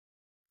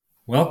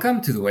Welcome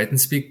to the Wait and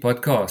Speak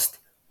podcast.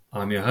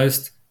 I'm your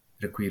host,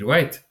 Requir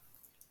Wait.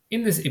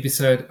 In this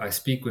episode, I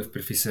speak with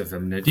Professor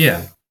Wim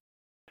Nadir.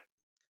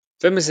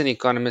 Wim is an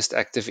economist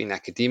active in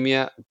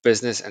academia,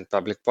 business, and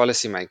public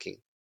policy making.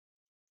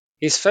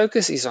 His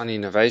focus is on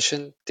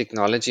innovation,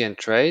 technology, and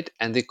trade,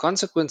 and their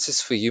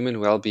consequences for human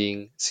well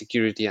being,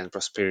 security, and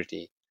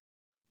prosperity.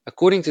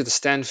 According to the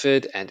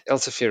Stanford and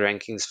Elsevier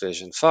Rankings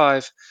version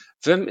 5,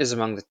 Wim is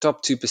among the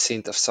top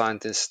 2% of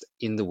scientists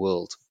in the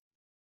world.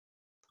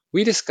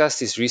 We discussed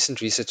his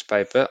recent research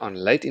paper on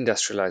late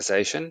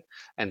industrialization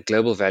and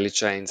global value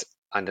chains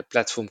under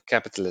platform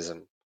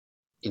capitalism.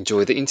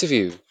 Enjoy the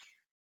interview.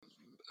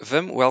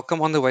 Wim,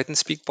 welcome on the Wait and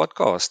Speak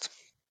podcast.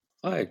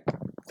 Hi,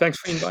 thanks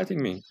for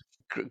inviting me.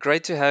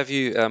 Great to have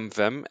you,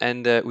 Wim.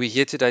 And we're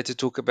here today to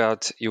talk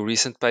about your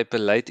recent paper,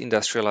 Late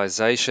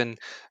Industrialization,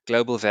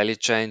 Global Value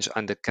Change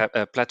under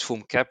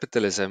Platform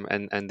Capitalism.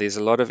 And there's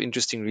a lot of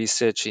interesting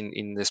research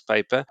in this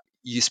paper.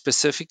 You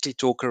specifically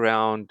talk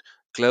around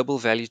global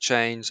value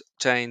chains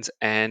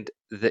and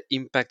the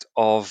impact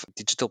of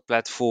digital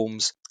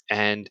platforms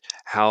and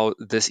how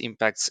this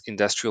impacts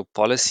industrial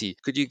policy.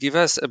 Could you give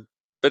us a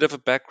bit of a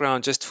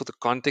background just for the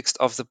context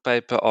of the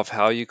paper of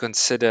how you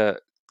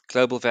consider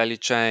global value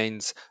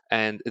chains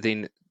and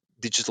then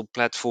digital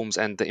platforms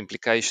and the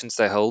implications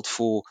they hold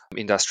for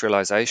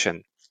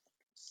industrialization?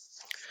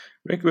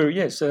 Rick,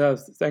 yes,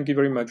 thank you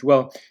very much.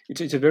 Well,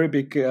 it's a very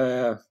big,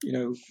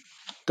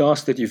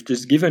 task that you've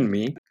just given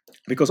me,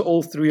 because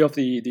all three of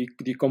the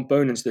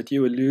components that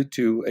you allude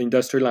to,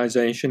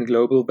 industrialization,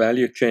 global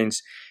value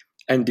chains,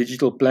 and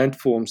digital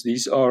platforms,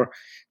 these are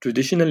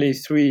traditionally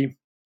three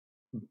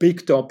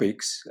big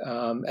topics,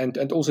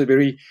 and also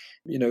very,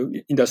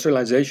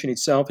 industrialization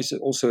itself is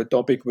also a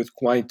topic with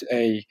quite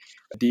a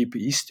deep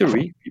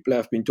history. People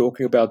have been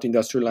talking about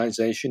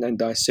industrialization and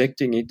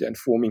dissecting it and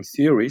forming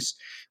theories.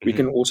 We Mhm.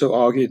 can also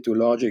argue to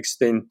a large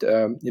extent,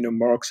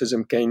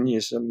 Marxism,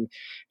 Keynesianism,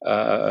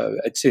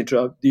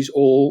 etc. These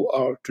all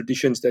are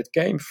traditions that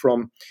came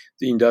from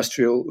the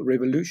Industrial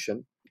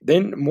Revolution.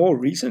 Then, more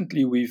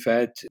recently, we've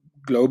had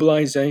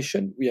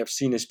globalization. We have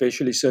seen,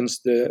 especially since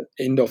the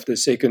end of the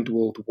Second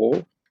World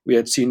War, we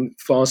had seen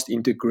fast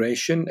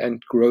integration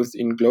and growth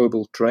in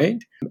global trade.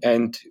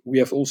 And we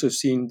have also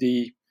seen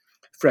the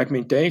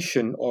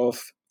fragmentation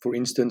of, for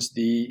instance,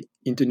 the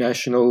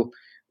international,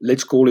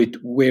 let's call it,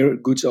 where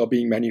goods are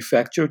being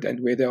manufactured and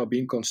where they are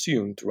being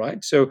consumed,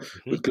 right? So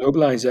Mhm. with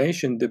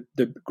globalization,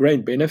 the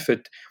great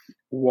benefit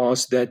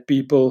was that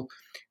people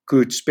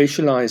could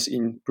specialize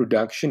in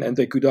production and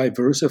they could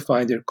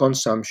diversify their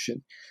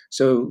consumption.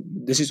 So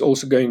this is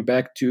also going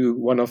back to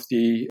one of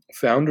the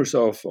founders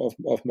of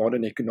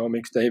modern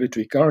economics, David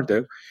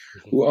Ricardo,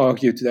 Mhm. who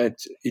argued that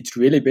it's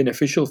really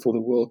beneficial for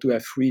the world to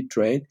have free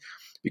trade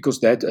because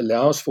that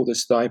allows for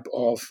this type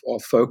of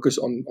focus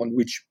on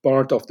which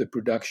part of the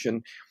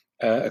production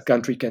a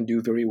country can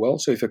do very well.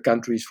 So if a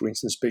country is, for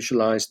instance,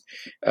 specialized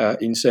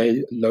in,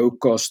 say, low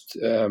cost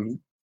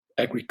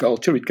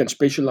agriculture, it can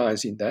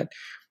specialize in that.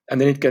 And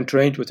then it can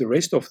trade with the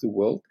rest of the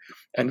world.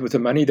 And with the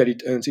money that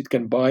it earns, it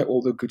can buy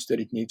all the goods that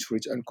it needs for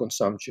its own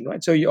consumption,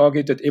 right? So he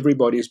argued that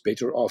everybody is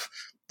better off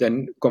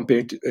than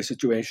compared to a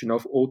situation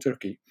of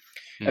autarky.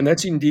 And Mhm.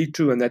 that's indeed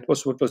true. And that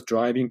was what was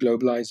driving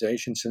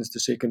globalization since the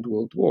Second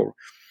World War.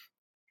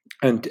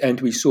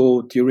 And we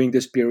saw during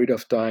this period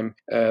of time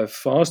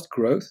fast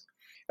growth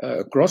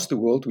across the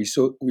world. We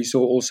saw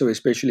also,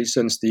 especially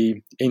since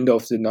the end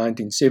of the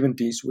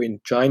 1970s, when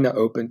China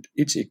opened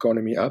its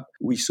economy up,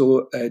 we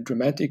saw a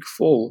dramatic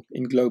fall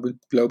in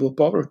global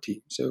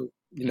poverty. So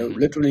Mhm.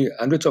 literally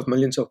hundreds of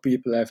millions of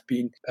people have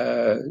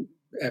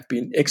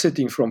been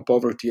exiting from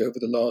poverty over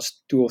the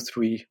last 2 or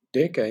 3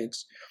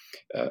 decades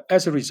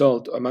as a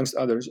result, amongst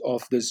others,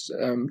 of this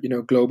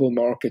global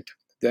market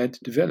that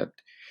developed.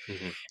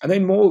 Mhm. And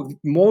then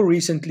more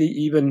recently,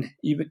 even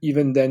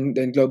than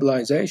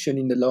globalization,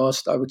 in the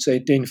last, I would say,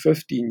 10,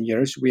 15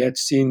 years, we had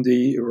seen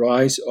the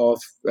rise of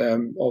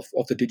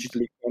the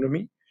digital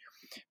economy.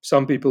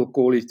 Some people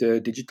call it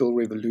the digital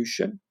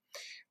revolution.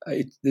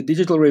 The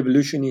digital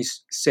revolution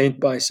is said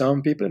by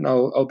some people, and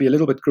I'll be a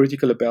little bit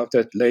critical about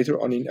that later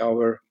on in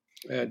our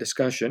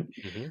discussion.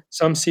 Mhm.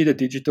 Some see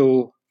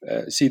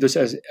this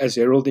as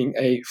heralding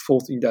a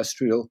fourth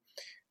industrial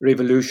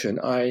revolution.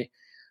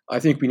 I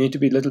think we need to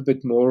be a little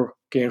bit more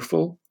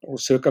careful or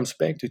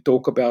circumspect to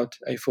talk about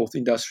a fourth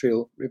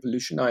industrial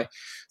revolution. I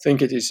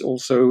think it is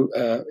also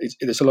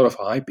there's a lot of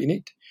hype in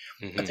it.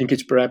 I Mhm. think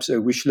it's perhaps a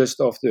wish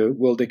list of the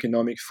World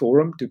Economic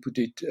Forum, to put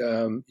it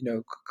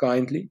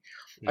kindly.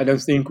 I don't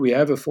Mhm. think we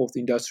have a fourth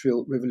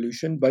industrial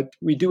revolution, but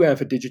we do have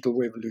a digital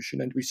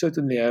revolution, and we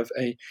certainly have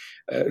a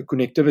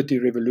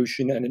connectivity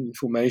revolution and an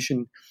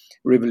information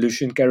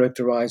revolution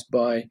characterized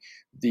by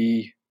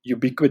the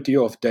ubiquity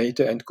of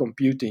data and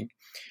computing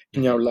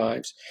in Mhm. our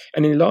lives.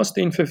 And in the last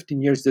 10,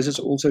 15 years, this has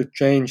also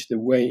changed the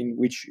way in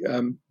which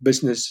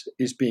business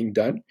is being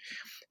done.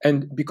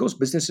 And because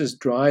businesses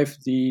drive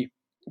the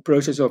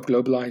process of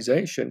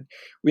globalization,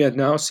 we have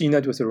now seen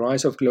that with the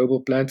rise of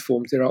global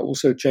platforms, there are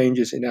also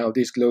changes in how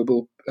these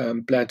global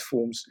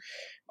platforms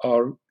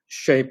are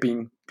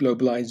shaping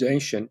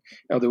globalization.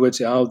 In other words,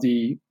 how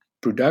the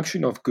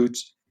production of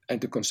goods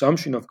and the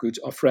consumption of goods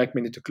are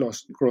fragmented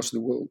across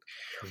the world.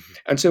 Mhm.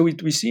 And so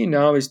what we see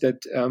now is that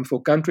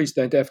for countries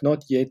that have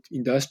not yet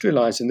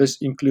industrialized, and this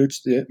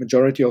includes the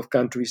majority of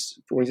countries,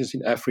 for instance,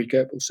 in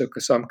Africa, also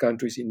some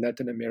countries in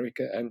Latin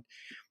America and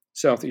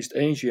Southeast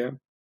Asia,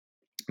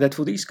 that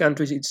for these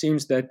countries, it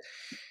seems that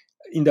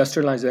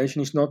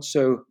industrialization is not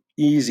so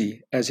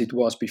easy as it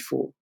was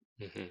before.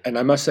 Mhm. And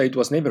I must say, it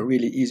was never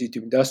really easy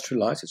to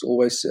industrialize. It's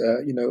always,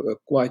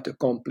 quite a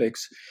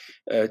complex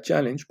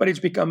challenge, but it's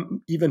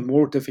become even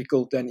more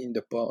difficult than in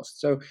the past.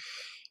 So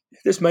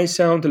this may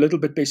sound a little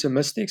bit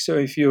pessimistic. So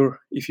if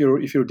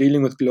you're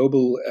dealing with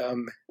global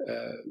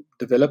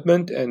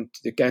development and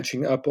the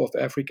catching up of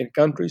African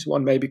countries,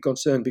 one may be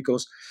concerned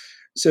because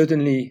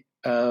certainly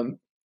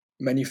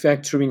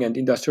manufacturing and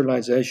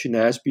industrialization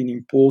has been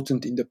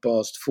important in the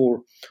past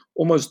for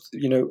almost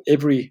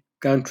every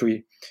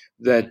country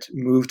that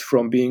moved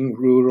from being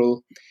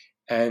rural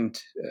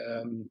and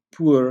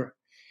poor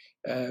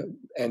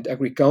and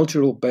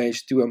agricultural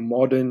based to a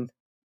modern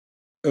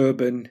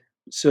urban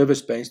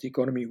service-based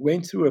economy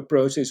went through a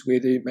process where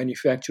the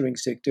manufacturing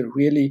sector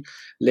really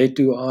led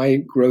to high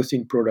growth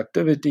in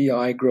productivity,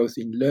 high growth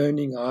in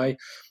learning, high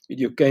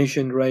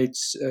education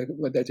rates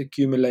that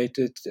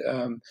accumulated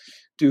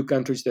to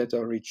countries that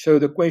are rich. So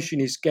the question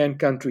is, can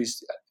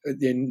countries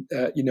then,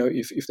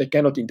 if they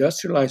cannot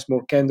industrialize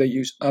more, can they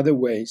use other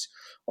ways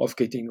of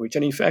getting rich?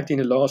 And in fact, in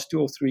the last 2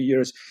 or 3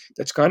 years,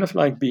 that's kind of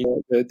like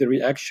been the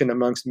reaction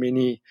amongst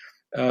many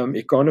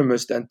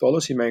economists and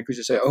policymakers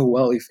to say, oh,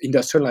 well, if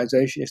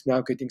industrialization is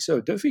now getting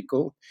so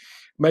difficult,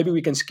 maybe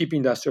we can skip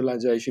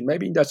industrialization.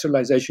 Maybe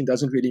industrialization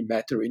doesn't really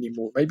matter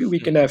anymore. Maybe we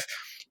can have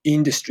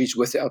industries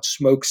without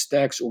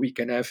smokestacks, or we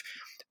can have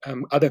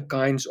other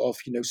kinds of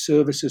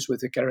services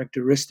with the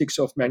characteristics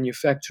of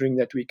manufacturing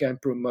that we can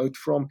promote,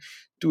 from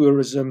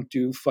tourism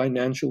to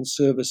financial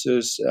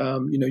services.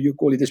 You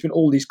call it. There's been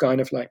all these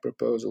kind of like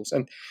proposals,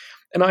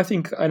 and I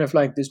think kind of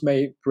like this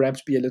may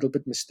perhaps be a little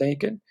bit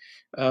mistaken.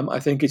 I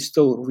think it's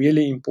still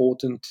really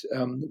important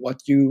what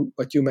you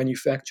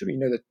manufacture.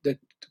 That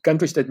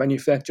countries that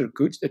manufacture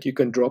goods that you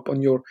can drop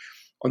on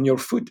your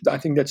foot. I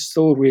think that's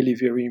still really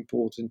very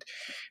important,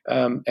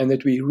 and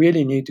that we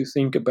really need to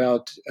think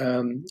about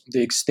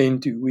the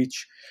extent to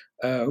which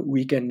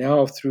we can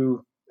now,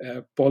 through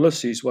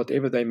policies,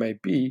 whatever they may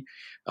be,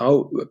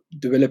 how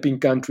developing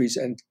countries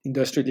and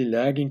industrially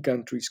lagging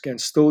countries can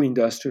still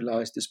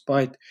industrialize,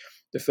 despite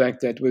the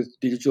fact that with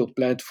digital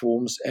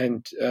platforms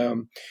and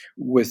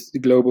with the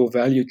global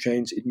value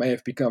chains, it may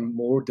have become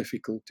more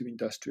difficult to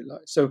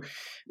industrialize. So,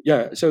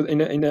 yeah. So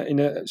in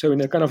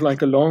a kind of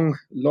like a long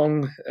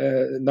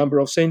number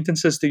of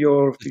sentences to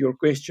your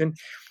question,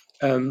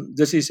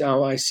 this is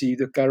how I see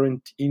the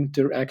current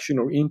interaction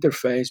or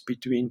interface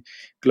between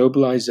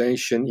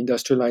globalization,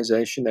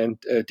 industrialization, and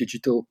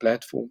digital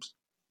platforms.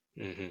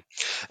 hmm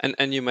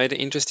And you made an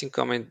interesting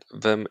comment,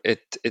 Wim.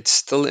 It's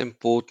still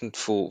important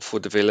for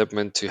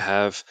development to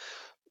have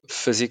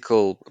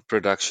physical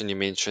production. You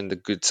mentioned the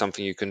good,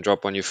 something you can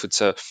drop on your foot.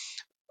 So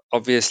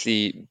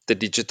obviously the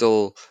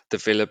digital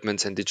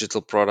developments and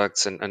digital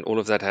products and all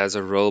of that has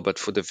a role, but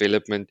for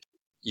development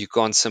you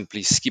can't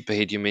simply skip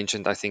ahead. You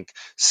mentioned, I think,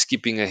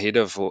 skipping ahead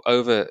of or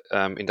over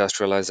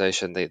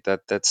industrialization.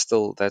 That's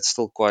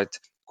still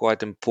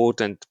quite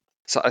important.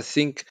 So I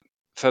think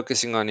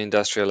focusing on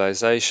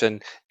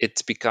industrialization,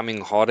 it's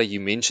becoming harder. You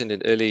mentioned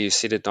it earlier, you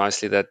said it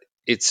nicely, that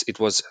it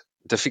was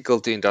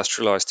difficult to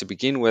industrialize to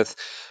begin with,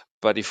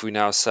 but if we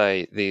now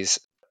say there's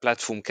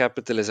platform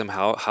capitalism,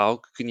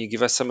 how can you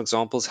give us some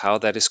examples how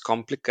that is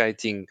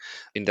complicating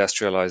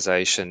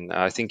industrialization?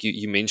 I think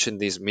you mentioned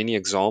there's many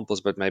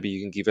examples, but maybe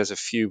you can give us a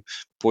few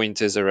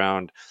pointers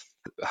around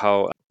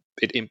how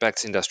it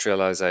impacts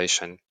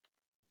industrialization.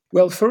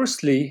 Well,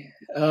 firstly,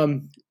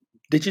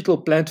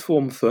 digital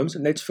platform firms,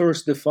 and let's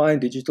first define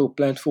digital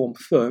platform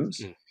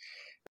firms, Mm,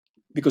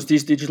 because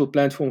these digital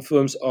platform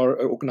firms are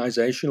an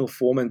organizational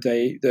form, and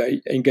they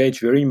engage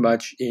very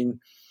much in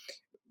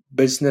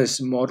business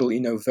model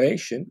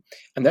innovation,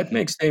 and that mhm,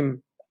 makes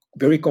them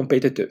very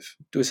competitive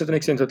to a certain mhm,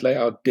 extent. That they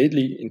are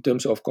deadly in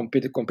terms of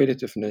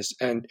competitiveness,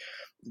 and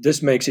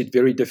this makes it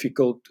very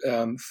difficult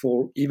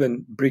for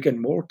even brick and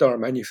mortar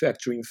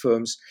manufacturing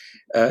firms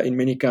in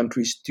many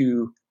countries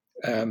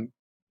um,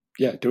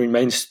 to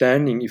remain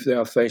standing if they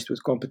are faced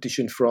with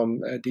competition from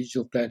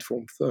digital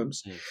platform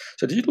firms. mm,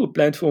 So digital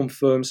platform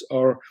firms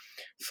are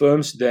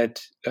firms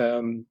that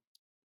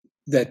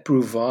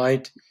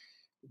provide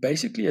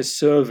basically a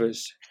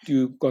service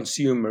to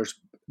consumers,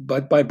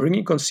 but by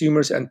bringing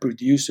consumers and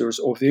producers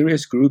or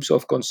various groups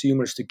of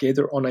consumers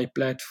together on a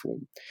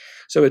platform.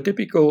 So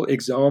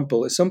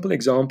a simple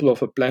example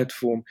of a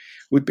platform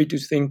would be to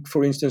think,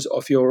 for instance,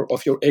 of your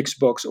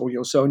Xbox or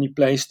your Sony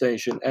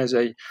PlayStation as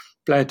a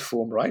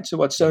platform, right? So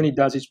what mhm, Sony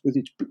does is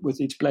with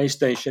its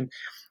PlayStation,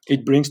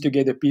 It brings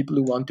together people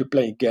who want to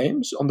play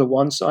games on the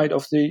one side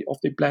of the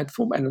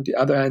platform, and on the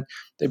other hand,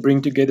 they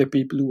bring together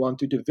people who want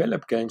to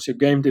develop games, so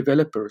game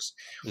developers.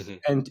 Hmm.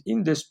 And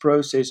in this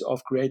process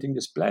of creating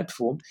this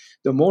platform,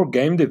 the more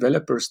game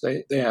developers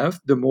they have,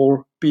 the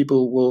more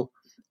people will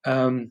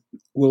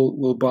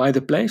buy the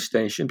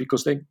PlayStation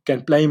because they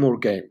can play more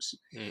games.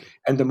 Mm.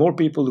 And the more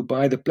people who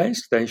buy the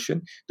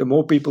PlayStation, the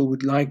more people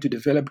would like to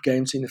develop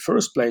games in the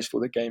first place for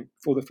the game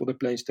for the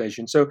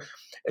PlayStation. So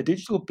a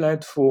digital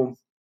platform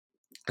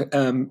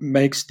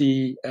makes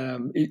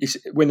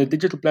when a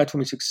digital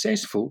platform is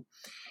successful,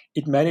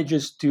 it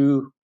manages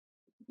to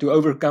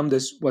overcome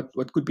this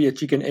what could be a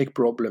chicken egg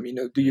problem.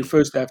 Do you Mm.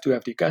 first have to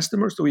have the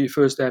customers, or do you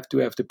first have to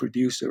have the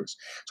producers?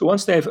 So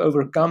once they have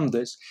overcome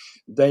this,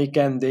 they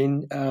can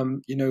then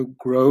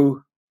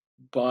grow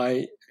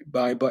by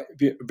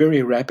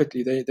very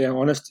rapidly. They are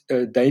honest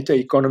data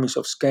economies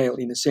of scale,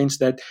 in the sense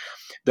that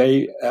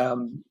they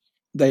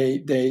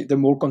the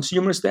more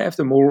consumers they have,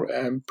 the more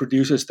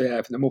producers they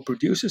have. The more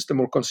producers, the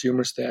more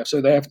consumers they have. So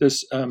they have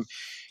this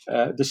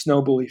the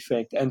snowball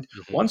effect. And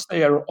Mhm. once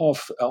they are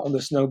off on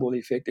the snowball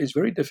effect, it's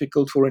very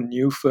difficult for a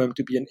new firm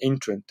to be an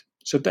entrant.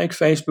 So take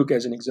Facebook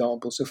as an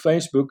example. So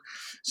Facebook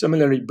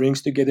similarly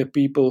brings together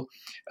people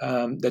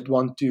that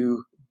want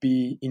to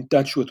be in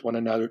touch with one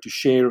another, to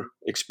share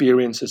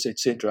experiences,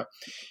 etc.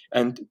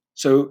 And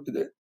so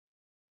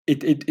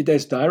it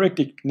has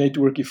direct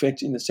network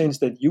effects, in the sense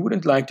that you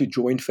wouldn't like to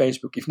join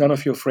Facebook if none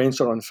of your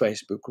friends are on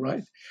Facebook,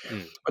 right?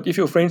 Mm. But if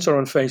your friends are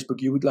on Facebook,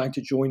 you would like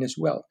to join as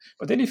well.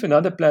 But then if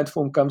another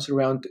platform comes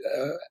around,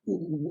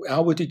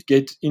 how would it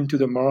get into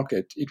the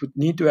market? It would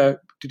need to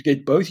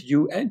get both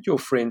you and your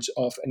friends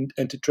off, and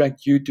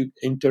attract you to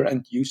enter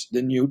and use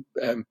the new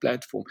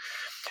platform.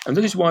 And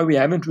that is why we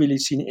haven't really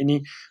seen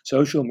any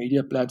social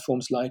media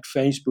platforms like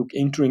Facebook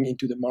entering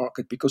into the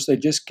market, because they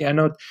just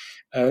cannot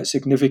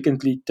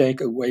significantly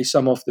take away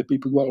some of the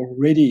people who are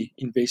already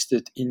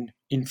invested in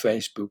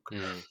Facebook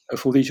Mm.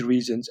 for these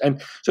reasons.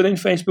 And so then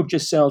Facebook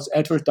just sells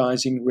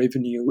advertising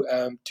revenue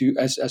to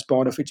as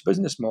part of its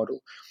business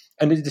model.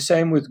 And it's the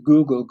same with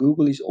Google.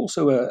 Google is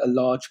also a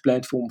large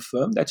platform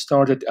firm that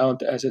started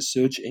out as a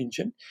search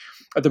engine.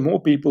 The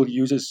more people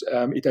uses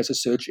it as a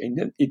search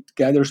engine, it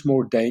gathers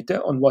more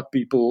data on what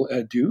people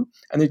do,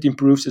 and it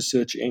improves the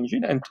search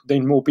engine. And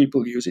then more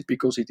people use it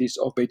because it is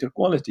of better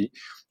quality.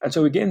 And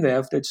so again, they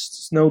have that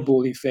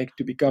snowball effect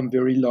to become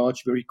very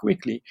large very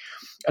quickly.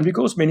 And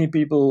because many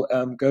people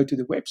go to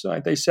the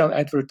website, they sell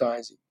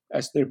advertising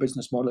as their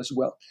business model as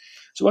well.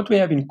 So what we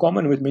have in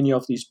common with many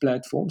of these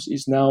platforms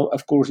is now,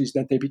 of course, is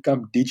that they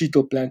become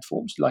digital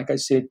platforms. Like I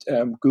said,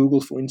 Google,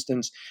 for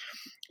instance,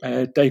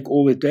 take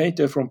all the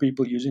data from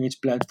people using its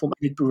platform,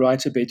 and it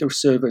provides a better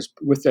service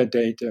with that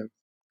data.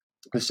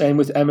 The same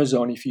with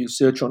Amazon. If you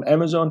search on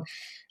Amazon,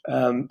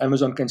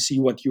 Amazon can see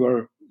what you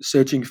are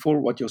searching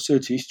for, what your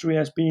search history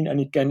has been, and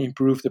it can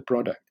improve the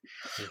product.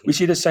 We Mhm.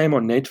 see the same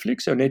on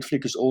Netflix. So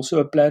Netflix is also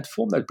a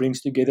platform that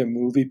brings together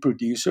movie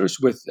producers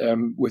with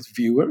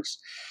viewers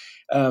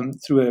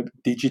through a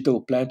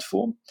digital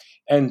platform,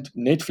 and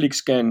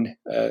Netflix can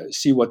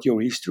see what your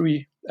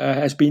history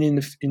has been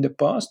in the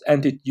past,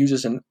 and it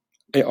uses an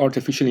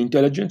artificial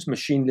intelligence,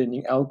 machine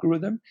learning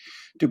algorithm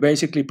to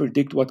basically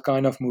predict what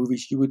kind of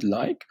movies you would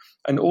like.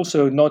 And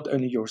also, not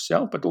only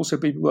yourself, but also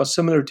people who are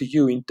similar to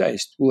you in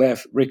taste will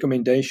have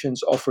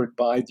recommendations offered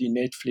by the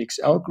Netflix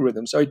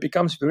algorithm. So it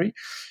becomes very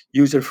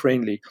user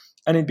friendly.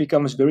 And it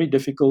becomes very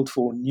difficult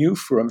for new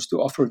firms to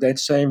offer that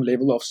same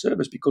level of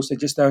service, because they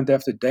just don't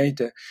have the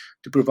data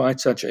to provide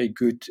such a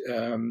good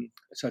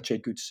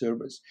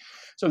service.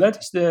 So that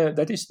is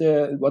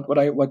the what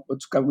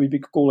we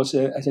call as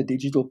a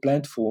digital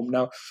platform.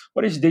 Now,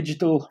 what is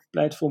digital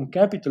platform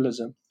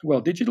capitalism?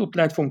 Well, digital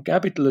platform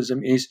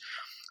capitalism is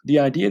the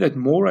idea that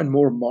more and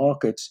more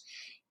markets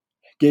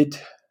get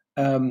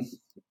um,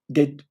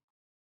 get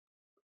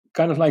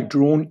kind of like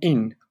drawn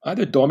in,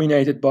 either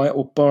dominated by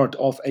or part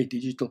of a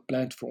digital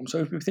platform. So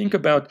if we think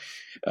about,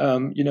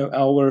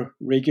 our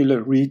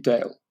regular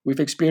retail, we've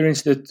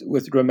experienced it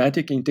with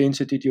dramatic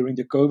intensity during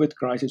the COVID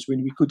crisis,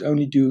 when we could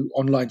only do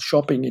online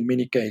shopping in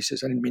many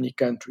cases and in many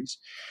countries.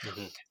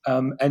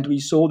 Mhm. And we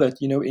saw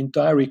that,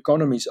 entire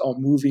economies are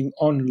moving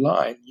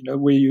online,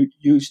 where you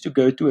used to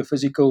go to a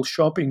physical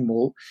shopping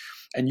mall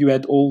and you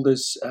had all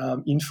this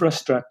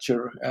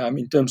infrastructure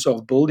in terms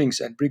of buildings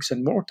and bricks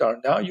and mortar.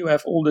 Now you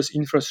have all this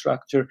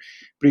infrastructure,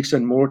 bricks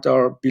and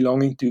mortar,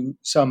 belonging to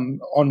some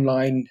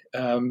online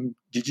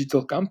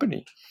digital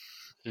company.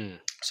 Mm.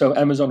 So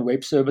Amazon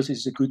Web Services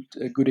is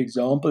a good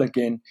example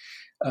again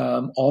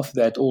of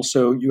that.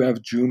 Also, you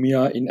have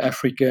Jumia in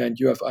Africa, and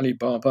you have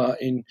Alibaba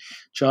in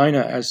China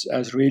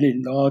as really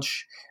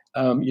large,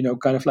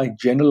 kind of like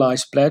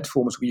generalized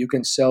platforms where you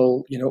can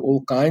sell,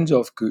 all kinds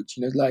of goods,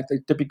 like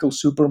the typical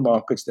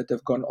supermarkets that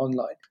have gone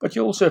online. But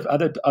you also have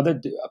other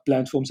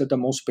platforms that are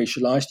more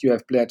specialized. You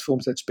have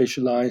platforms that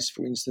specialize,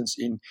 for instance,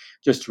 in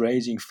just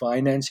raising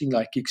financing,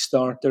 like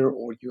Kickstarter,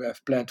 or you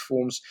have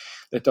platforms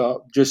that are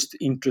just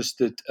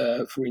interested,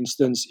 for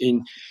instance,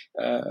 in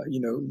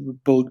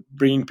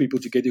bringing people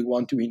together who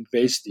want to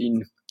invest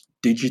in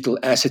digital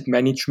asset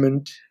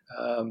management,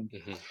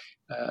 Mm-hmm.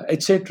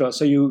 etc.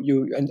 So you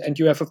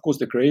have, of course,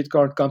 the credit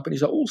card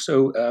companies are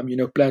also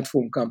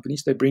platform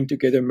companies. They bring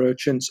together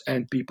merchants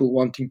and people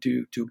wanting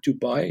to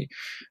buy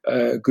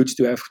goods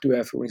to have,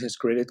 for instance,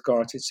 credit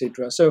cards,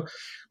 etc. So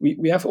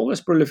we have all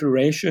this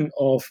proliferation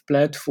of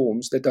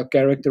platforms that are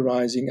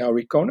characterizing our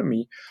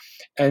economy.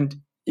 And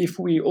if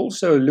we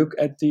also look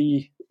at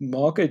the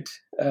market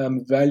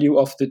value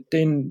of the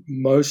 10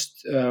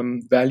 most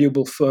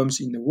valuable firms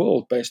in the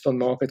world based on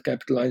market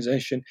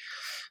capitalization,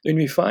 then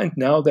we find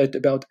now that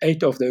about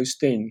 8 of those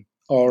 10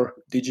 are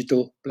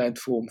digital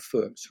platform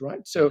firms,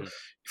 right? So Mm-hmm.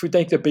 if we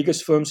take the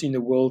biggest firms in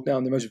the world now,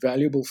 and the most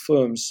valuable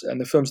firms,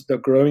 and the firms that are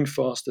growing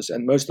fastest,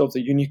 and most of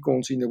the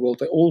unicorns in the world,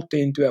 they all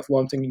tend to have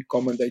one thing in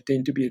common. They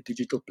tend to be a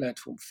digital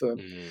platform firm.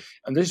 Mm-hmm.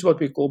 And this is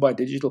what we call by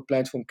digital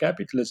platform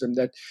capitalism,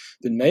 that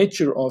the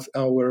nature of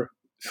our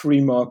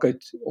free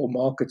market or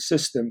market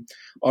system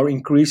are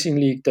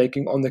increasingly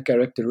taking on the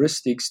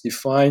characteristics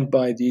defined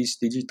by these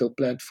digital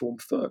platform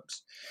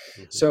firms.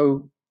 Mm-hmm.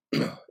 So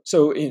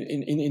so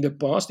in the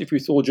past, if we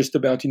thought just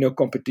about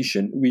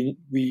competition, we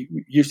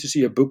used to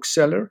see a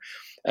bookseller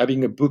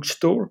having a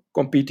bookstore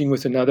competing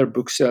with another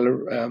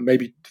bookseller,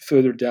 maybe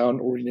further down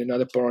or in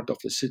another part of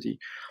the city.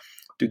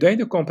 Today,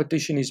 the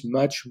competition is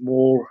much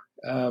more,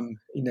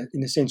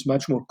 in a sense,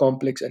 much more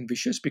complex and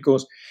vicious,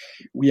 because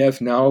we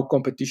have now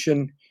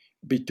competition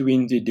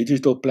between the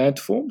digital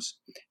platforms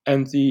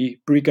and the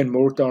brick and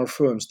mortar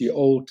firms, the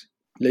old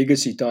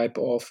legacy type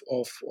of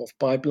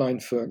pipeline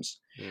firms.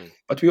 Mm.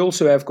 But we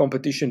also have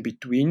competition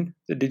between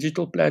the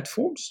digital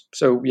platforms.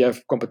 So we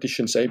have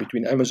competition, say,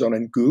 between Amazon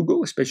and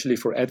Google, especially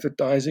for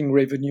advertising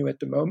revenue at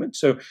the moment.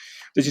 So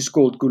this is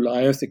called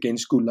Goliath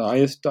against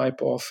Goliath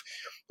type of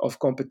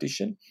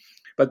competition.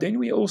 But then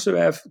we also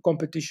have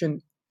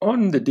competition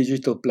on the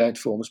digital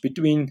platforms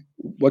between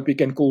what we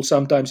can call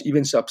sometimes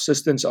even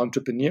subsistence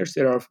entrepreneurs.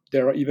 There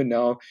are even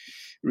now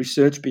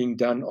research being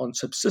done on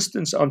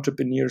subsistence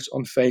entrepreneurs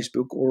on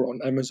Facebook or on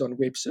Amazon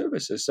Web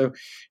Services. So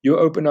you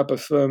open up a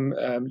firm,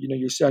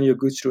 you sell your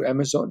goods through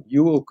Amazon,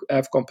 you will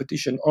have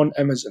competition on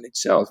Amazon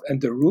itself.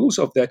 And the rules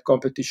of that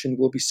competition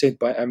will be set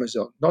by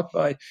Amazon, not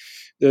by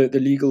the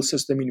legal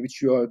system in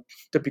which you are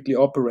typically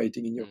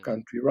operating in your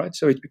country, right?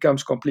 So it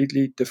becomes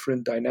completely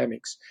different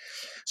dynamics.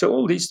 So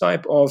all these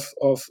type of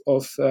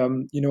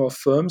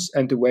firms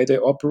and the way they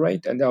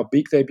operate and how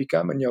big they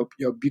become and how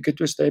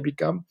ubiquitous they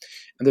become,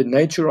 and the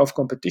nature of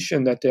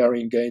competition that they are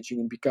engaging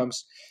in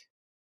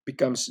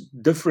becomes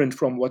different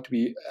from what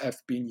we have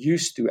been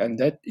used to, and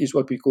that is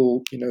what we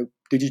call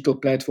digital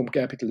platform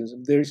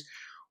capitalism. There is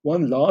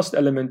one last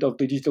element of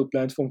digital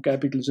platform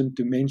capitalism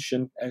to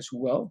mention as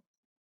well,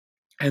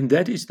 and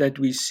that is that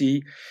we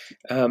see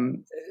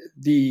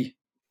the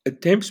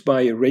attempts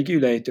by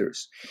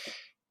regulators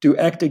to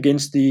act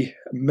against the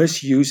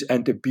misuse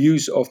and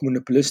abuse of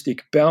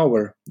monopolistic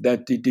power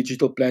that the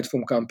digital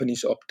platform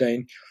companies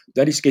obtain.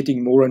 That is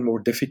getting more and more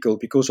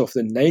difficult because of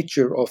the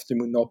nature of the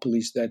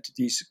monopolies that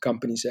these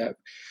companies have.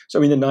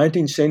 So in the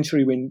 19th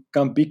century, when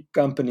big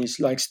companies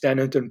like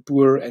Standard &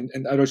 Poor and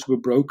others were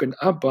broken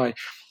up by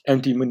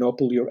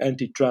anti-monopoly or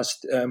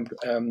antitrust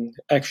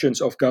actions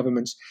of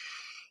governments,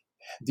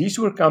 these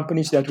were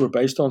companies that were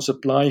based on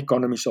supply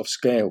economies of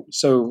scale.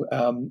 So,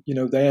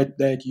 they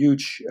had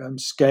huge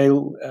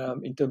scale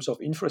in terms of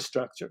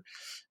infrastructure,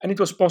 and it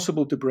was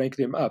possible to break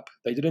them up.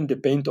 They didn't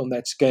depend on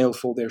that scale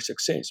for their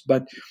success.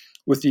 But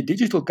with the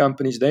digital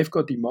companies, they've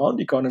got demand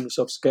economies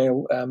of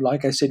scale,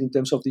 like I said, in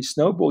terms of the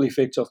snowball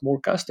effects of more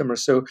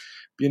customers. So,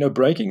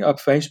 breaking up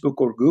Facebook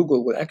or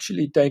Google will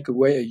actually take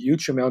away a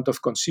huge amount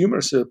of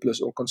consumer surplus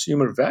or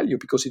consumer value,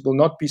 because it will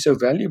not be so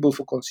valuable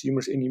for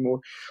consumers anymore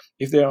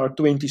if there are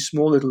 20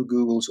 small little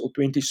Googles or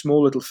 20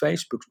 small little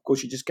Facebooks,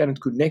 because you just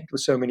cannot connect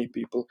with so many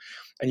people,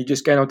 and you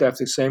just cannot have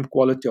the same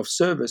quality of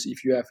service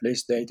if you have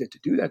less data to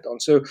do that on.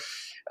 So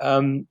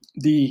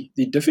the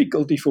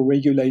difficulty for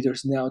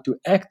regulators now to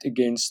act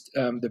against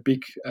the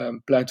big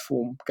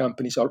platform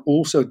companies are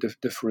also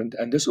different,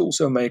 and this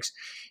also makes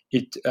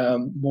it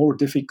more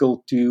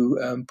difficult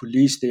to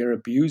police their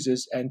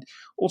abuses, and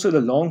also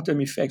the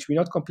long-term effects. We're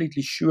not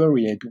completely sure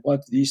yet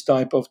what these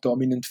type of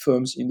dominant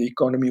firms in the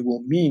economy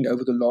will mean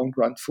over the long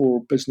run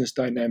for business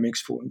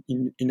dynamics, for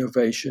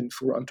innovation,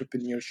 for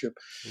entrepreneurship.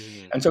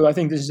 Mm. And so I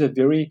think this is a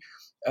very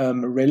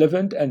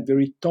relevant and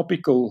very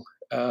topical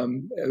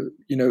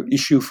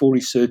issue for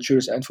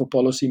researchers and for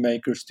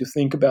policymakers to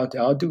think about: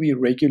 how do we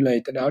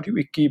regulate and how do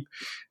we keep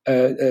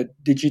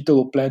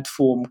digital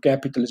platform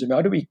capitalism?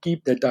 How do we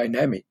keep that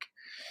dynamic?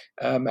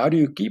 How do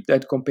you keep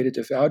that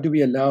competitive? How do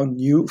we allow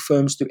new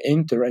firms to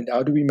enter? And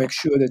how do we make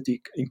sure that the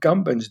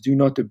incumbents do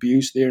not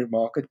abuse their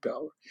market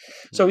power?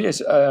 So Mm.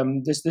 yes,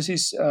 this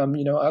is I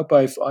hope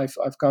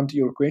I've come to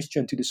your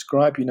question to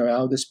describe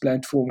how this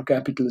platform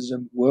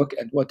capitalism work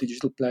and what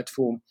digital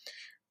platform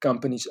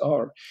companies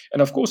are.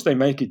 And of course, they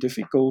make it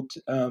difficult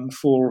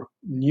for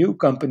new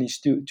companies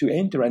to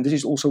enter. And this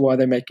is also why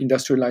they make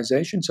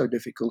industrialization so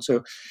difficult.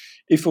 So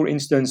if, for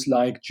instance,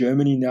 like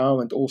Germany now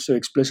and also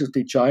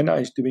explicitly China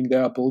is doing, they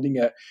are building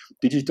a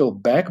digital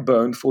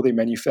backbone for their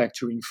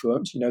manufacturing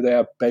firms. They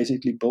are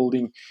basically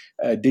building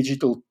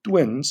digital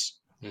twins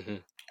Hmm.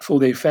 for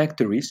their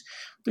factories.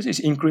 This is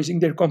increasing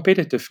their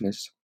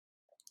competitiveness.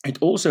 It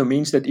also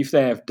means that if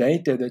they have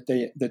data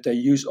that they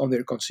use on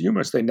their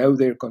consumers, they know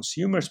their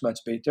consumers much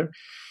better.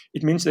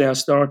 It means they are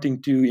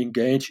starting to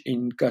engage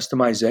in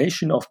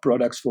customization of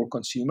products for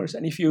consumers.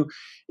 And if you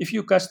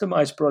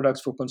customize products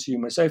for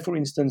consumers, say for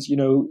instance,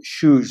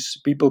 shoes,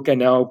 people can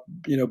now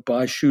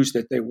buy shoes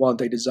that they want.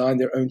 They design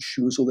their own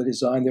shoes or they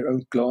design their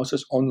own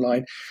glasses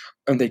online,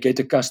 and they get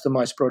a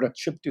customized product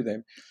shipped to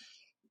them.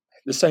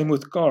 The same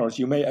with cars.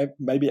 You may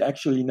maybe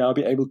actually now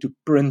be able to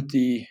print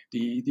the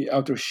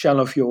outer shell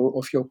of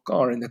your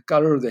car in the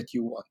color that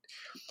you want.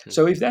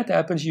 So if that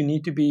happens, you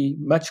need to be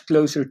much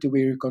closer to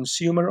where your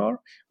consumer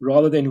are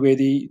rather than where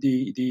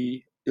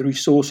the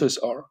resources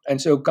are. And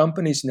so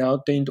companies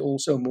now tend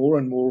also more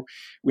and more,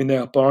 when they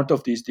are part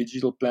of these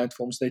digital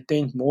platforms, they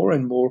tend more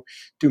and more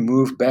to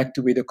move back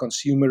to where the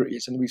consumer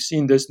is. And we've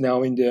seen this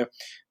now in the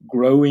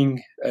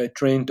growing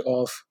trend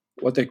of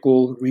what they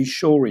call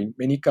reshoring.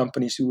 Many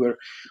companies who are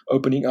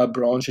opening up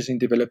branches in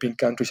developing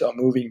countries are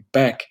moving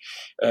back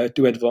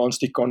to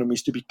advanced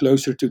economies to be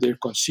closer to their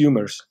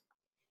consumers.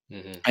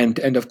 Hmm.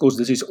 And of course,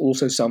 this is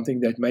also something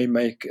that may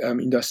make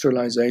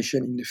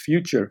industrialization in the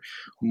future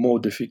more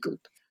difficult.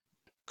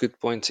 Good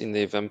points in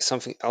there, Vim.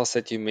 Something else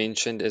that you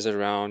mentioned is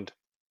around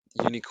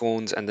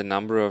unicorns and the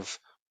number of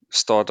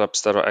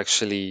startups that are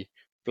actually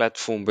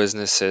platform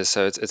businesses.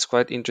 So it's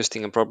quite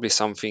interesting and probably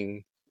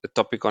something, a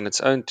topic on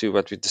its own too,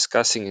 what we're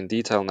discussing in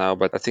detail now.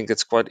 But I think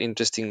it's quite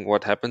interesting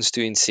what happens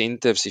to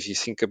incentives if you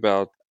think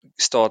about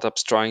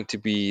startups trying to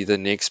be the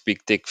next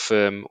big tech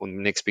firm or the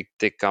next big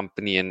tech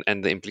company,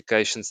 and the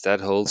implications that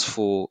holds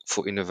for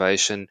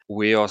innovation.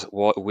 Where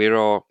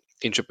are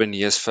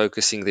entrepreneurs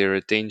focusing their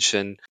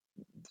attention,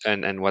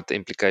 and what the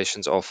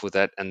implications are for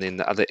that. And then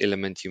the other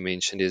element you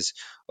mentioned is,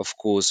 of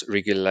course,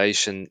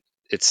 regulation.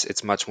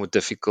 It's much more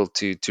difficult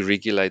to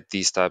regulate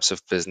these types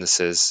of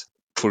businesses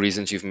for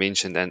reasons you've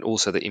mentioned, and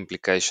also the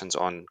implications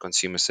on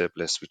consumer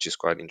surplus, which is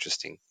quite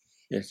interesting.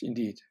 Yes,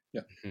 indeed.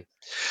 Yeah. Mhm.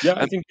 Yeah,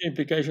 I Um, think the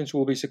implications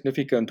will be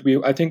significant.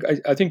 I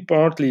think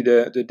partly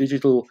the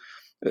digital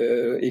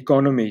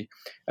economy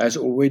has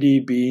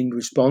already been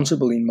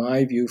responsible, in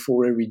my view,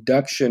 for a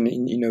reduction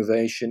in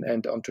innovation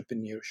and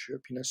entrepreneurship.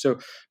 So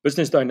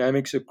business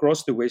dynamics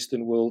across the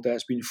Western world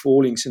has been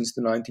falling since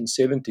the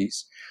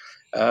 1970s.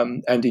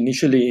 And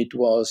initially, it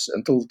was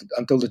until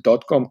the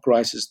dot-com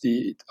crisis,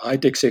 the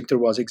high-tech sector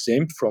was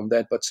exempt from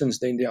that. But since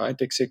then, the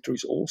high-tech sector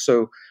is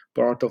also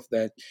part of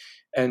that.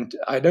 And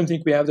I don't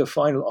think we have the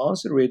final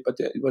answer to it, but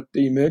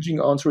the emerging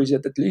answer is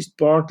that at least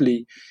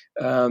partly,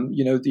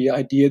 the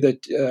idea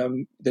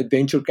that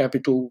venture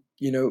capital,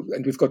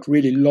 and we've got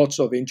really lots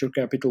of venture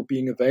capital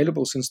being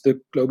available since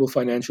the global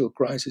financial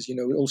crisis.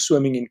 We're all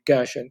swimming in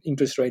cash, and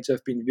interest rates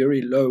have been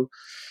very low.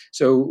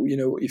 So,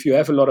 if you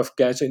have a lot of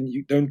cash and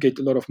you don't get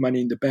a lot of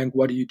money in the bank,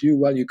 what do you do?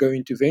 Well, you go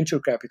into venture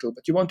capital,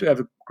 but you want to have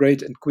a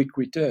great and quick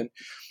return.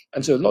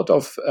 And so a lot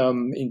of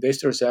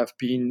investors have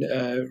been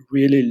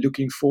really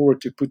looking forward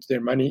to put their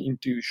money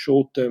into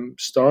short-term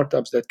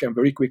startups that can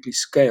very quickly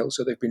scale.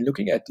 So they've been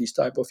looking at these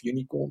type of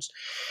unicorns.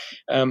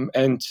 I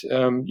think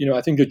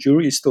the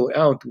jury is still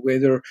out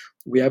whether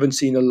we haven't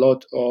seen a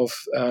lot of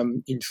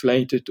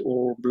inflated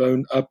or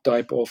blown up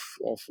type of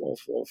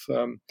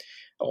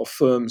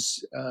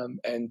firms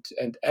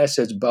and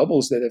assets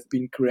bubbles that have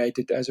been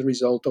created as a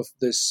result of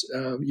this,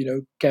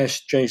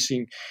 cash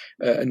chasing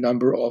a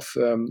number of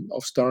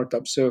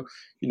startups. So,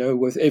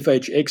 with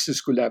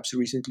FHX's collapse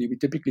recently, we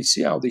typically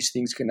see how these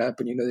things can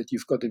happen. That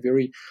you've got a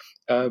very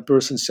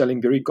person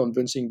selling very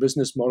convincing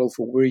business model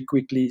for very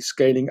quickly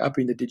scaling up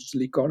in the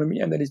digital economy,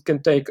 and then it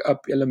can take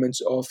up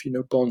elements of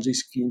Ponzi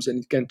schemes, and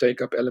it can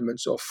take up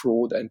elements of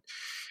fraud, and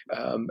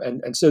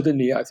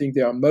certainly I think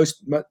there are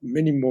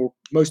many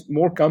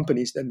more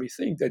companies than we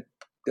think that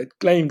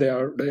claim they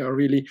are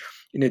really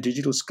in a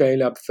digital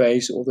scale up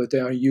phase, or that they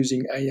are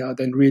using AI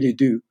than really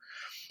do.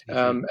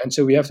 mhm. And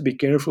so we have to be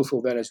careful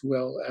for that as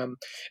well.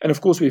 And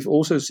of course, we've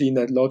also seen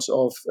that lots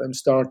of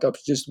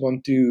startups just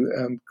want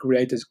to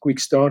create a quick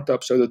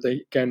startup so that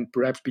they can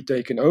perhaps be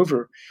taken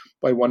over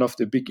by one of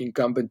the big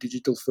incumbent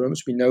digital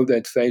firms. We know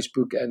that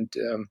Facebook and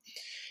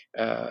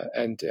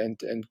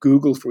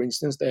Google, for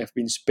instance, they have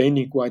been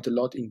spending quite a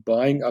lot in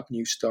buying up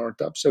new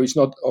startups. So it's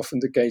not often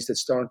the case that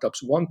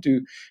startups want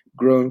to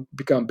grow,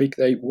 become big.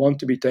 They want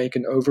to be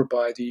taken over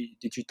by the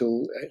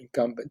digital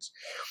incumbents.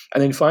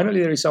 And then finally,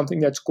 there is something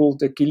that's called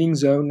the killing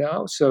zone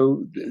now.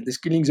 So this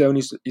killing zone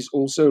is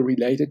also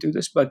related to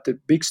this, but the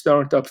big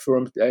startup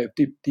firms, they have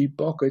deep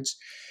pockets.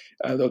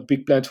 Those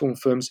big platform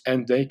firms,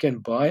 and they can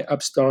buy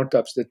up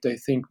startups that they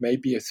think may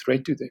be a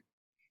threat to them.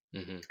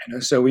 Hmm.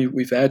 So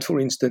we've had, for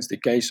instance, the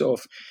case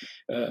of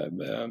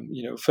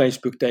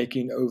Facebook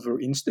taking over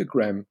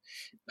Instagram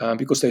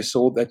because they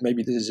saw that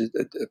maybe this is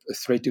a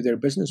threat to their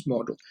business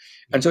model.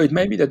 And so it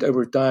may be that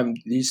over time,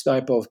 these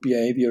type of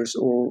behaviors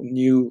or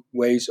new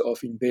ways of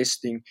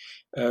investing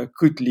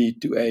could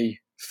lead to a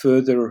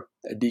further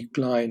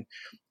decline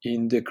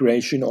in the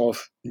creation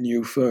of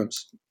new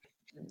firms.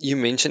 You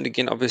mentioned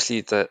again,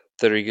 obviously, the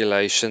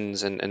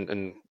regulations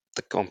and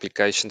the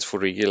complications for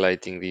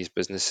regulating these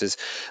businesses.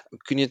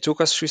 Can you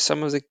talk us through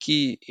some of the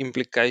key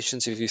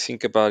implications if you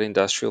think about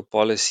industrial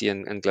policy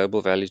and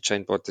global value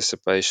chain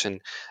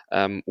participation?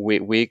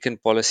 Where can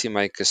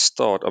policymakers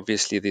start?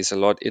 Obviously, there's a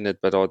lot in it,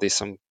 but are there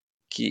some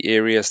key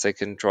areas they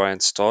can try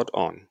and start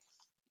on?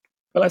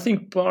 Well, I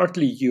think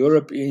partly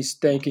Europe is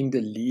taking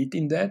the lead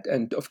in that,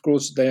 and of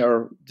course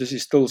this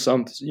is still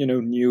some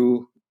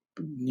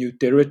new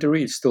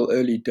territory. It's still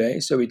early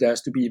days, so it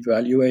has to be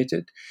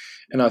evaluated.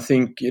 And I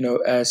think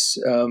as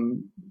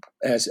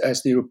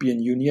the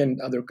European Union,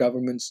 other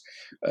governments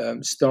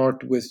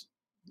start with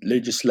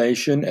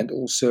legislation, and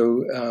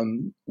also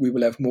we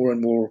will have more and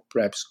more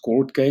perhaps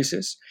court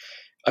cases.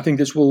 I think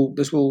this will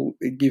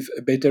give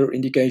a better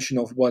indication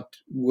of what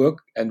work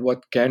and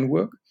what can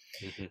work.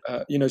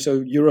 Hmm.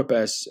 So Europe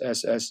as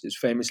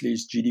famously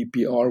is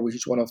GDPR, which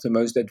is one of the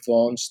most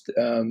advanced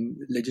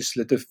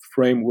legislative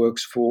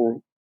frameworks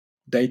for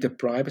data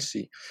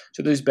privacy.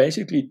 So this is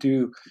basically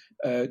to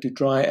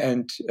try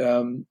and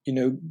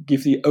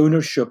give the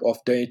ownership of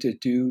data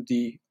to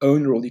the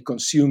owner or the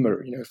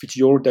consumer. If it's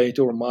your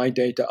data or my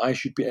data, I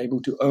should be able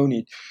to own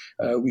it.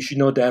 We should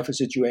not have a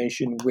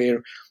situation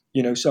where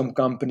some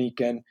company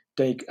can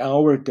take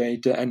our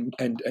data and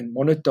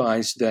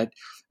monetize that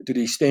to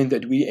the extent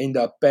that we end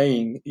up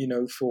paying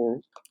for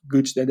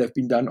goods that have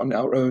been done on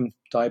our own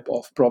type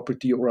of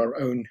property or our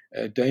own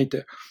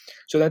data.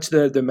 So that's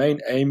the main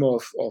aim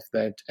of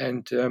that.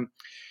 And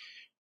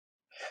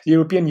the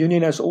European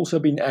Union has also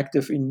been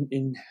active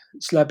in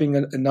slapping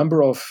a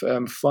number of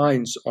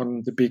fines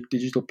on the big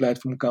digital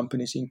platform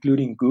companies,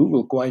 including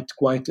Google.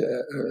 Quite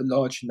a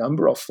large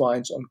number of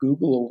fines on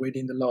Google already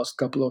in the last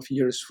couple of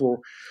years for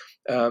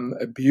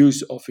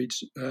abuse of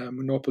its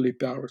monopoly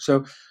power.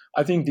 So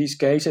I think these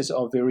cases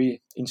are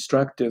very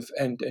instructive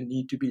and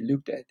need to be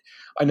looked at.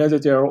 I know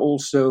that there are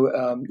also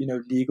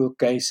legal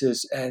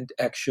cases and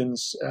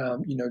actions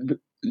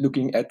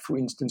looking at, for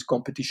instance,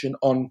 competition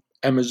on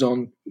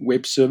Amazon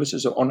Web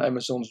Services or on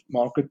Amazon's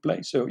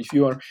marketplace. So if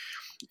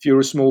you're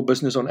a small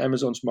business on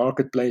Amazon's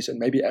marketplace, and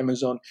maybe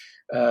Amazon,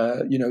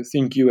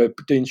 think you're a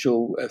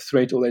potential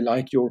threat, or they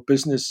like your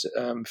business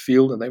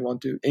field and they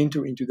want to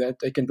enter into that,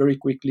 they can very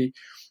quickly,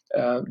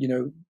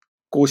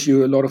 cause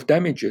you a lot of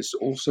damages.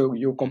 Also,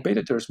 your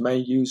competitors may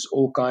use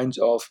all kinds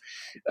of,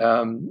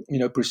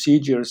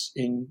 procedures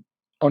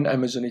on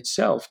Amazon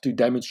itself to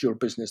damage your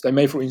business. They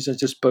may, for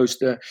instance,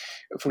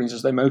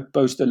 they might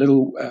post a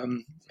little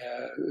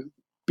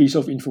piece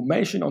of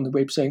information on the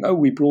web saying, "Oh,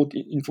 we brought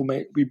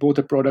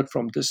a product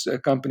from this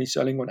company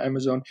selling on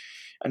Amazon,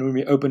 and when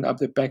we opened up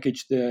the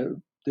package,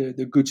 the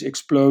goods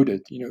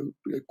exploded,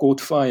 caught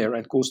fire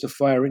and caused a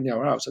fire in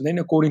our house." And then,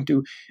 according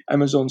to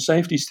Amazon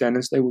safety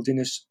standards, they will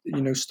then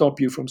stop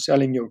you from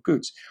selling your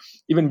goods,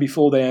 even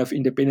before they have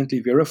independently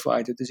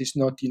verified that this is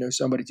not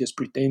somebody just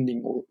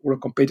pretending, or a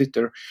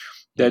competitor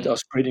that are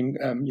spreading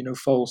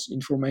false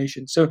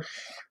information. So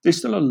there's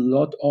still a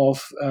lot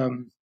of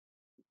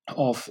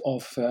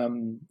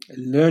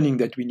learning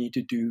that we need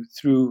to do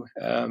through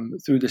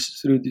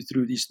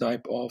these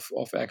type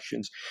of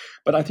actions.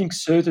 But I think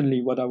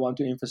certainly what I want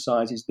to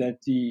emphasize is that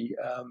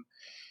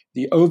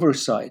the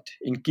oversight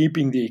in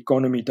keeping the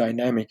economy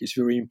dynamic is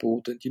very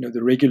important.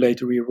 The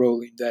regulatory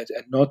role in that,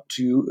 and not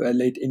to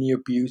let any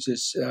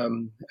abuses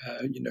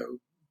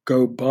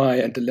go by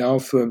and allow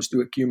firms to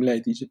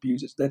accumulate these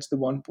abuses. That's the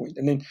one point.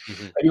 And then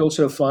Hmm. maybe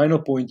also a final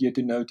point here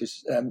to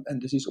notice,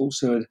 and this is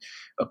also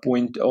a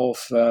point of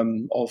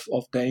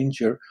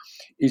danger,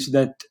 is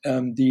that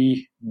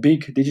the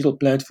big digital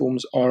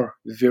platforms are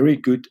very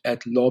good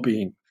at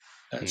lobbying.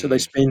 So they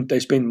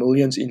spend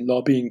millions in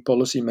lobbying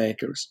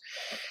policymakers,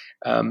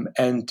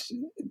 and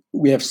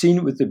we have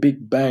seen with the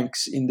big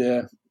banks in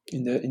the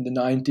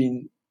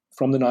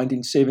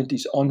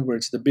 1970s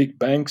onwards, the big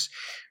banks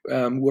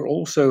were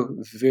also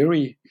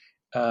very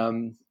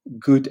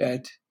good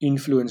at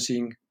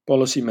influencing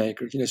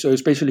policymakers. So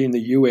especially in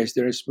the US,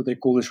 there is what they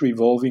call this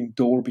revolving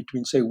door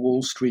between, say,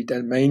 Wall Street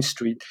and Main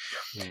Street,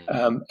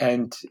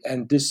 and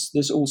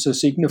this also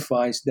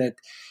signifies that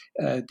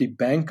the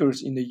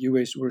bankers in the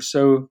US were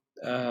so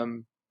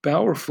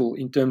powerful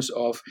in terms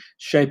of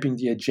shaping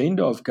the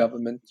agenda of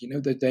government,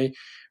 that they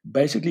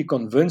basically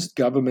convinced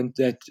government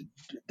that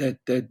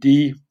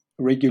the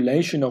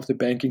regulation of the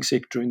banking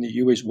sector in the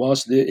US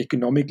was the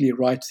economically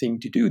right thing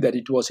to do, that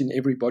it was in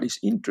everybody's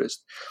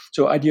interest.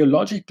 So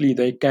ideologically,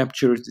 they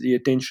captured the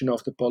attention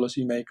of the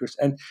policymakers.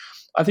 And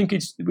I think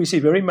we see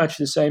very much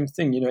the same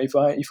thing. If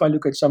I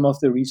look at some of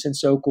the recent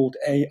so-called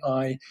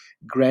AI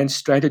grand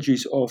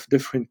strategies of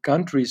different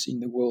countries in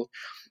the world,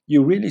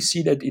 you really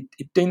see that it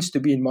tends to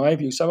be, in my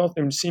view, some of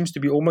them seems to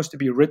be almost to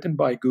be written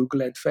by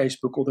Google and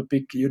Facebook or the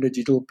big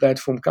digital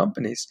platform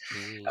companies,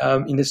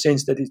 Mm. in the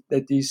sense that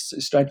that these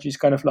strategies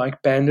kind of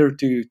like pander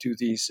to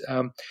these.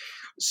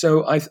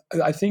 So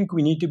I think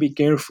we need to be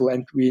careful,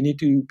 and we need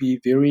to be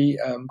very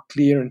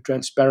clear and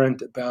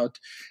transparent about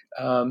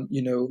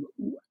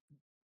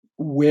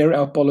where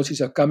our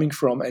policies are coming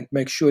from, and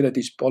make sure that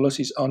these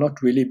policies are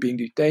not really being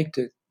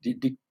dictated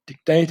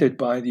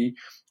by the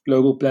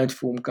global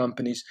platform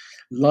companies,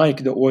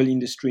 like the oil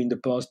industry in the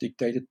past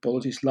dictated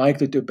policies, like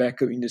the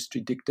tobacco industry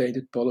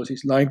dictated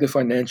policies, like the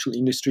financial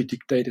industry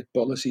dictated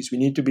policies. We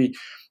need to be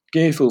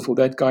careful for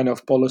that kind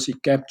of policy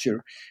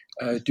capture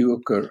to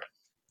occur.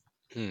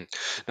 Hmm.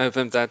 No,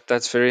 Wim,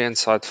 that's very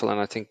insightful,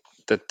 and I think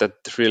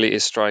that really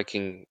is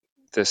striking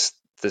this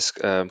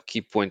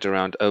key point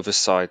around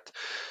oversight.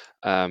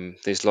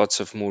 There's lots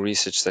of more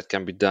research that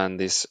can be done.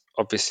 There's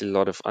obviously a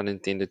lot of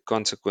unintended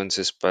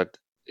consequences, but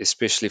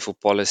especially for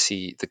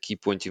policy, the key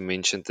point you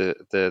mentioned,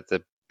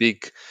 the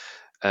big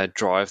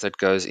drive that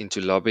goes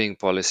into lobbying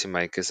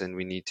policymakers, and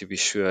we need to be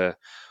sure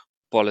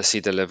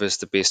policy delivers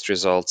the best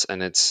results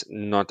and it's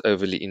not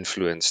overly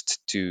influenced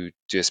to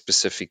a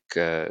specific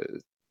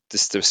the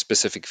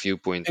specific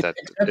viewpoint that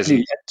Exactly,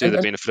 isn't to and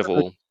the benefit of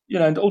all.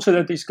 and also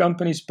that these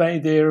companies pay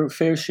their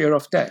fair share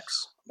of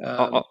tax.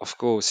 Of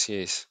course,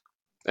 yes,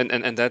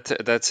 and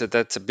that's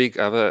a big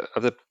other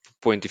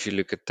point. If you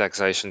look at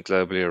taxation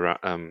globally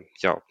around,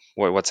 yeah,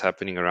 what's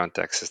happening around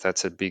taxes,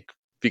 that's a big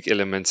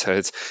element. So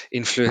it's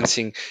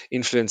influencing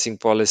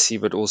policy,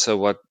 but also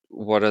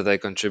what are they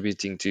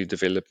contributing to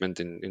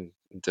development in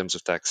terms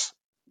of tax.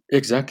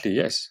 Exactly,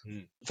 yes.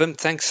 Vim,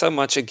 thanks so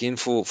much again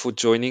for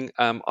joining.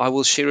 I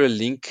will share a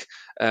link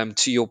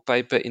to your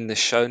paper in the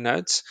show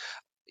notes.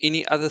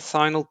 Any other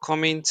final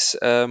comments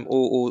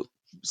or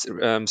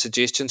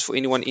suggestions for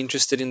anyone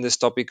interested in this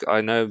topic?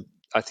 I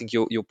think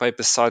your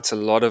paper cites a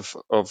lot of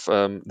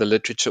the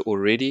literature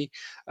already.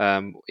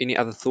 Any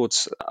other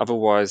thoughts?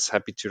 Otherwise,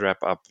 happy to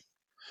wrap up.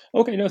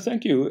 Okay, no,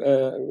 thank you,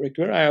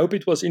 Ricker. I hope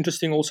it was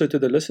interesting also to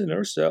the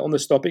listeners on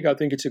this topic. I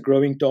think it's a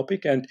growing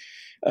topic, and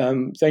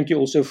thank you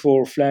also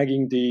for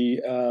flagging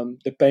the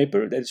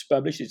paper that is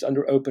published. It's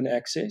under open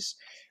access.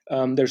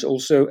 There's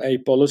also a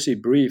policy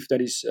brief that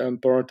is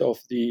part of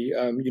the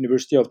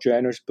University of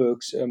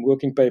Johannesburg's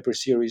working paper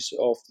series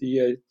of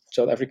the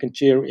South African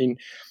Chair in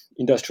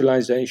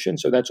Industrialization.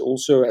 So that's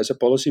also as a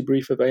policy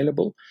brief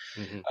available.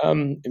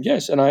 Hmm.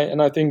 Yes, and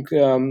I think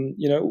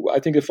I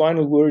think the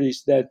final word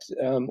is that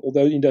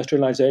although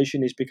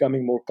industrialization is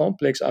becoming more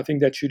complex, I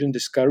think that shouldn't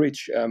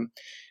discourage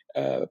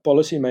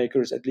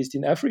policymakers, at least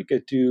in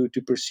Africa, to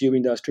pursue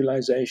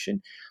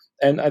industrialization.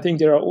 And I think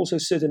there are also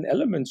certain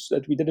elements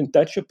that we didn't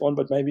touch upon,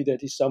 but maybe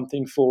that is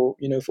something for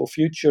for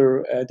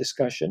future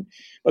discussion.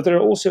 But there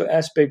are also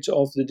aspects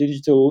of the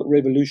digital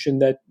revolution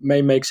that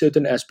may make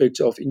certain aspects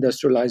of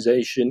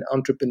industrialization,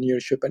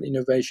 entrepreneurship, and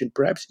innovation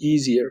perhaps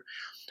easier,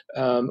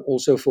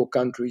 also for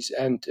countries.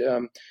 And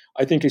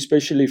I think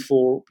especially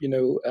for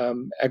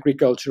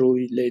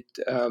agriculturally led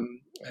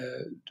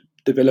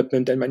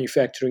development and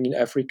manufacturing in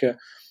Africa,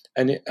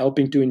 and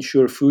helping to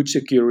ensure food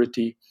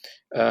security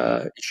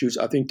issues,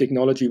 I think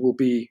technology will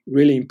be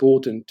really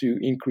important to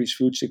increase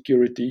food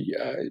security,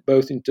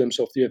 both in terms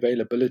of the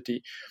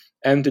availability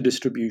and the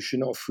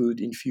distribution of food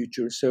in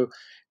future. So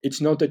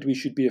it's not that we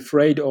should be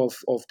afraid of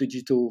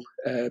digital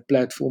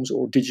platforms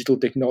or digital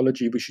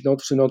technology. We should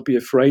also not be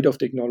afraid of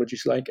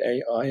technologies like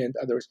AI and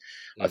others.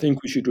 I Mm.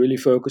 think we should really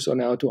focus on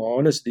how to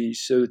harness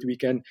these so that we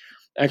can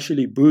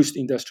actually boost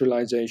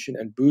industrialization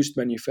and boost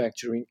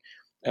manufacturing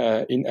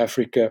in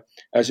Africa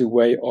as a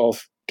way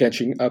of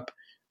catching up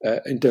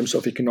in terms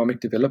of economic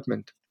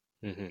development.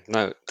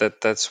 No,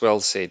 that's well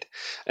said,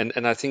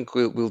 and I think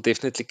we'll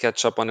definitely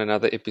catch up on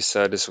another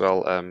episode as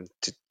well,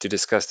 to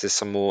discuss this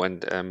some more.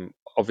 And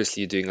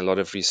obviously, you're doing a lot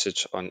of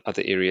research on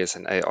other areas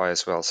and AI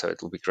as well, so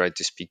it will be great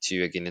to speak to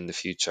you again in the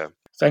future.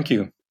 Thank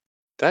you.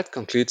 That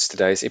concludes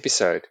today's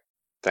episode.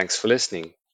 Thanks for listening.